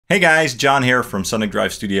Hey guys, John here from Sonic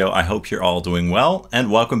Drive Studio. I hope you're all doing well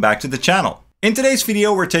and welcome back to the channel. In today's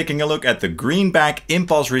video, we're taking a look at the Greenback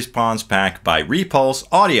Impulse Response Pack by Repulse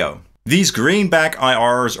Audio. These Greenback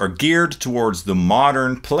IRs are geared towards the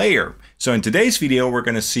modern player. So in today's video, we're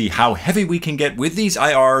going to see how heavy we can get with these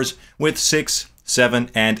IRs with 6,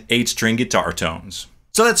 7, and 8 string guitar tones.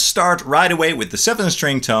 So let's start right away with the 7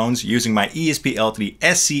 string tones using my ESP LTD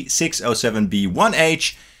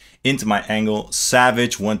SC-607B1H into my ENGL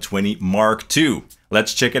Savage 120 Mark II.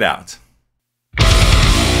 Let's check it out.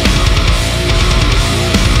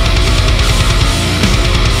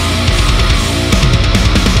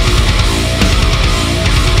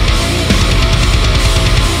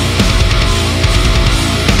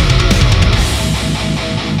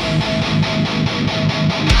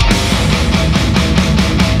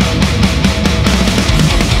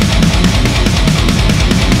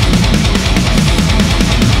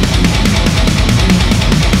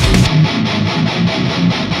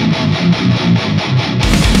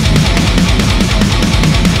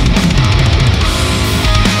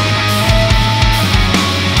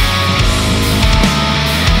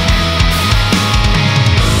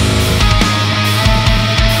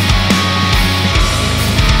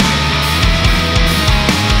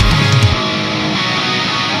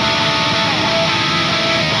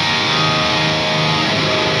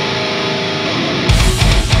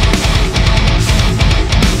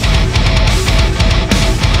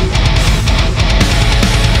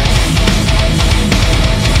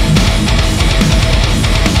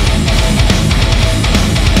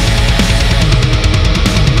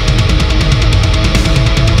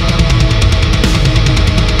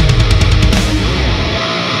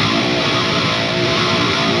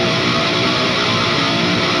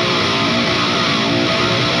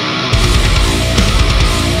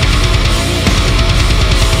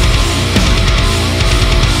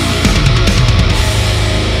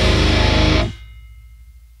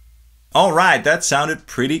 Alright, that sounded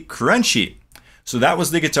pretty crunchy. So that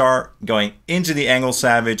was the guitar going into the ENGL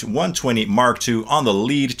Savage 120 Mark II on the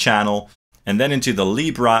lead channel, and then into the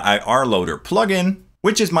LIbra IR Loader plugin,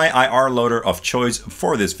 which is my IR loader of choice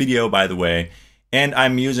for this video, by the way. And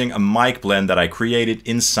I'm using a mic blend that I created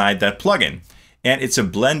inside that plugin. And it's a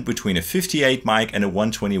blend between a 58 mic and a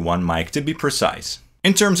 121 mic to be precise.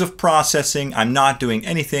 In terms of processing, I'm not doing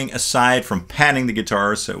anything aside from panning the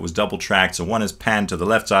guitar, so it was double tracked, so one is panned to the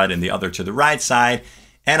left side and the other to the right side.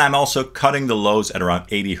 And I'm also cutting the lows at around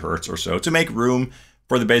 80 Hertz or so to make room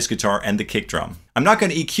for the bass guitar and the kick drum. I'm not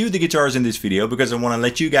going to EQ the guitars in this video because I want to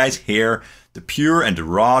let you guys hear the pure and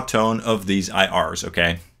raw tone of these IRs,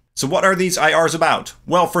 okay? So what are these IRs about?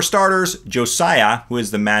 Well, for starters, Josiah, who is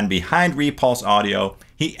the man behind Repulse Audio,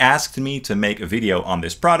 he asked me to make a video on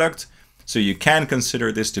this product. So you can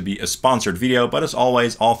consider this to be a sponsored video, but as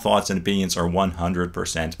always, all thoughts and opinions are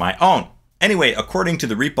 100% my own. Anyway, according to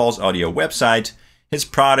the Repulse Audio website, his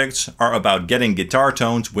products are about getting guitar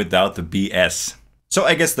tones without the BS. So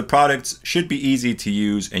I guess the products should be easy to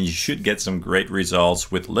use and you should get some great results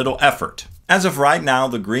with little effort. As of right now,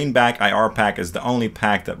 the Greenback IR pack is the only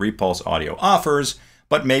pack that Repulse Audio offers,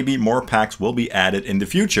 but maybe more packs will be added in the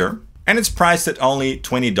future. And it's priced at only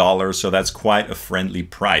 $20, so that's quite a friendly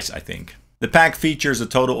price, I think. The pack features a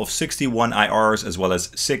total of 61 IRs as well as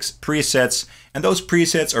 6 presets, and those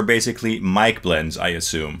presets are basically mic blends, I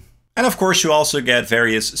assume. And of course you also get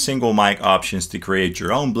various single mic options to create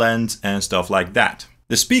your own blends and stuff like that.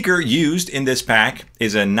 The speaker used in this pack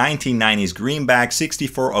is a 1990s Greenback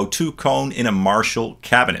 6402 cone in a Marshall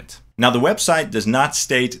cabinet. Now the website does not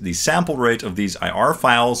state the sample rate of these IR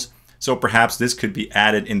files, so perhaps this could be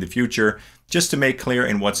added in the future just to make clear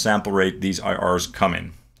in what sample rate these IRs come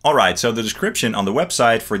in. Alright, so the description on the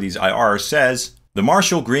website for these IRs says, the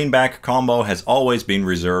Marshall Greenback combo has always been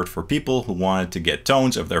reserved for people who wanted to get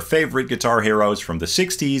tones of their favorite guitar heroes from the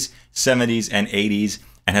 60s, 70s, and 80s,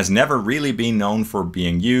 and has never really been known for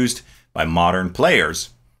being used by modern players.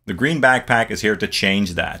 The Greenback pack is here to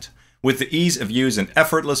change that. With the ease of use and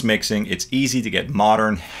effortless mixing, it's easy to get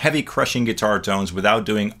modern, heavy crushing guitar tones without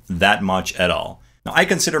doing that much at all. Now, I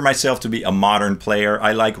consider myself to be a modern player.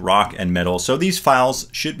 I like rock and metal, so these files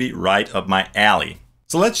should be right up my alley.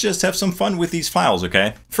 So let's just have some fun with these files,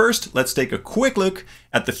 okay? First, let's take a quick look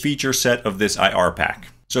at the feature set of this IR pack.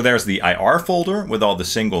 So there's the IR folder with all the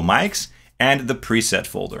single mics and the preset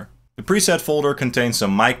folder. The preset folder contains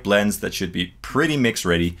some mic blends that should be pretty mix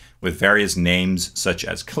ready with various names such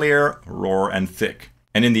as clear, roar, and thick.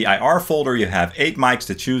 And in the IR folder, you have 8 mics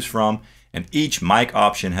to choose from, and each mic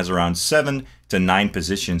option has around 7 to 9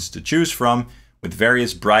 positions to choose from with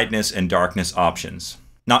various brightness and darkness options.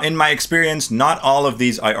 Now, in my experience, not all of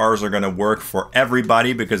these IRs are going to work for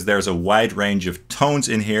everybody because there's a wide range of tones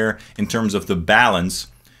in here in terms of the balance.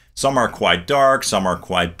 Some are quite dark, some are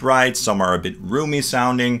quite bright, some are a bit roomy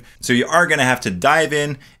sounding. So you are going to have to dive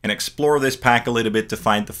in and explore this pack a little bit to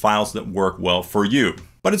find the files that work well for you.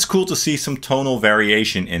 But it's cool to see some tonal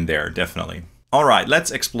variation in there, definitely. All right,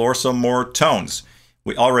 let's explore some more tones.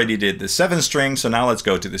 We already did the 7-string, so now let's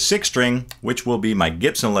go to the 6-string, which will be my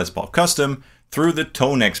Gibson Les Paul Custom through the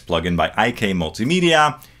Tonex plugin by IK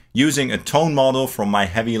Multimedia, using a tone model from my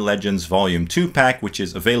Heavy Legends Volume 2 pack, which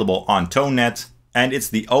is available on ToneNet. And it's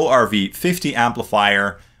the ORV50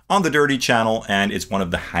 amplifier on the dirty channel, and it's one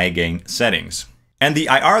of the high gain settings. And the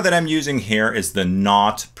IR that I'm using here is the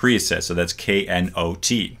Knot preset, so that's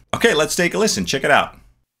K-N-O-T. Okay, let's take a listen, check it out.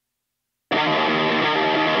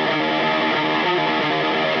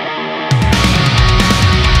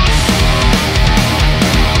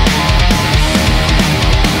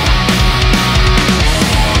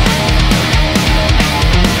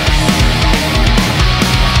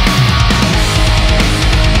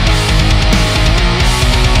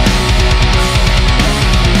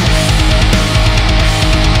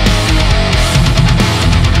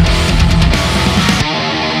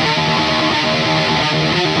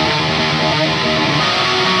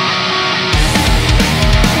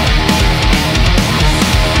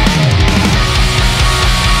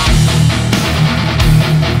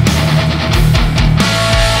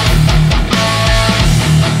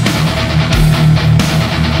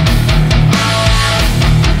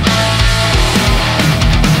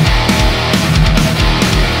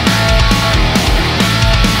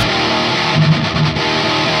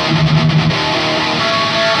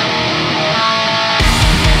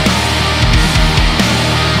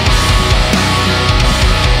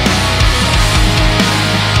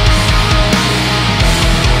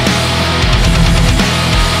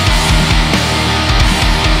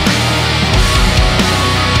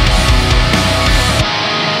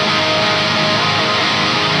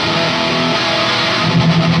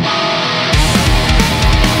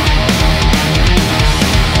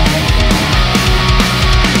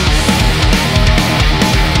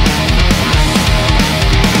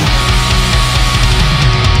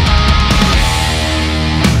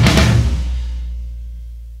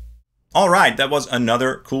 Alright, that was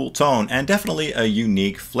another cool tone and definitely a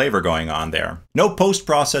unique flavor going on there. No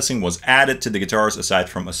post-processing was added to the guitars aside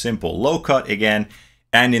from a simple low cut again,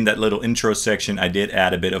 and in that little intro section I did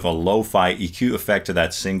add a bit of a lo-fi EQ effect to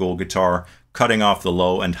that single guitar, cutting off the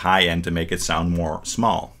low and high end to make it sound more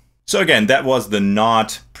small. So again, that was the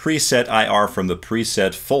Knot preset IR from the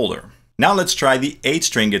preset folder. Now let's try the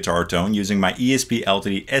 8-string guitar tone using my ESP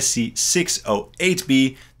LTD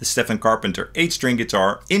SC-608B, the Stephen Carpenter 8-string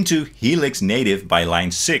guitar, into Helix Native by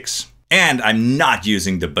line 6. And I'm not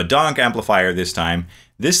using the badonk amplifier this time.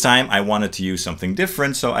 This time I wanted to use something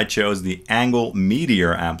different, so I chose the ENGL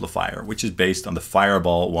Meteor amplifier, which is based on the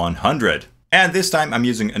Fireball 100. And this time I'm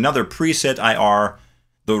using another preset IR,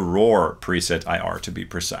 the Roar preset IR to be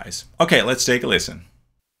precise. Okay, let's take a listen.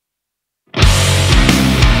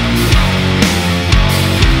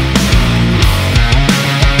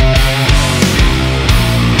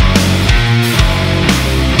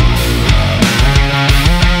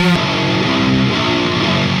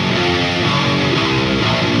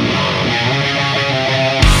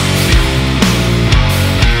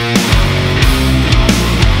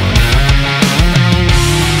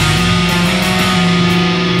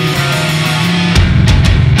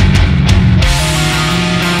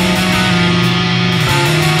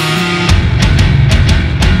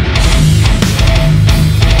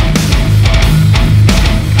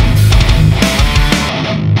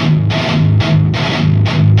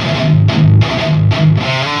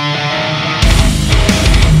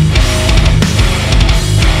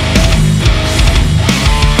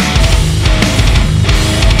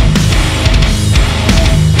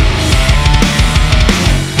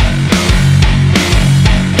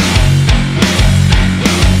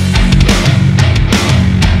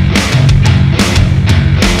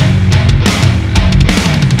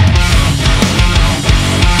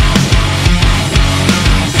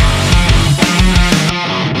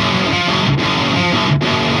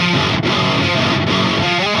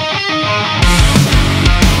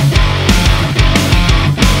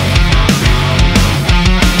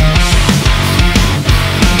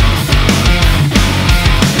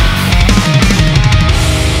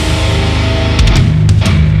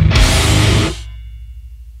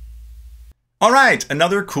 Alright,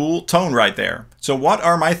 another cool tone right there. So what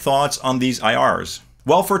are my thoughts on these IRs?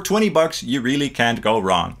 Well, for 20 bucks, you really can't go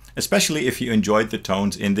wrong, especially if you enjoyed the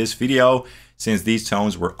tones in this video. since these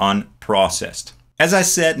tones were unprocessed. As I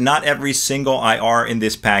said, not every single IR in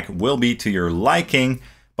this pack will be to your liking,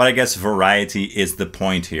 but I guess variety is the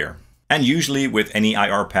point here. And usually with any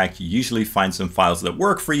IR pack, you usually find some files that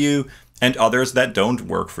work for you and others that don't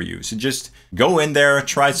work for you. So just go in there,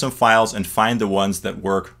 try some files and find the ones that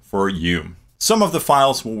work for you. Some of the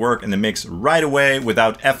files will work in the mix right away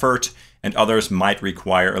without effort, and others might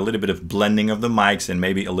require a little bit of blending of the mics and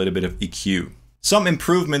maybe a little bit of EQ. Some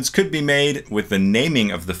improvements could be made with the naming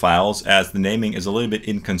of the files, as the naming is a little bit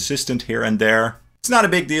inconsistent here and there. It's not a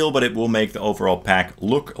big deal, but it will make the overall pack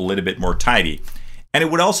look a little bit more tidy. And it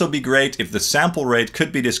would also be great if the sample rate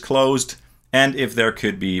could be disclosed and if there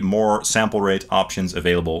could be more sample rate options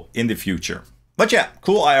available in the future. But yeah,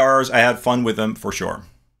 cool IRs. I had fun with them for sure.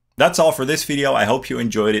 That's all for this video. I hope you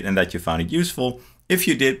enjoyed it and that you found it useful. If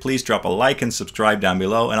you did, please drop a like and subscribe down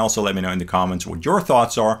below, and also let me know in the comments what your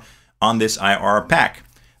thoughts are on this IR pack.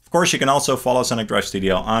 Of course, you can also follow Sonic Drive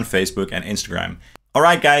Studio on Facebook and Instagram. All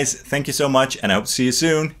right, guys, thank you so much, and I hope to see you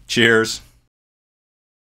soon. Cheers.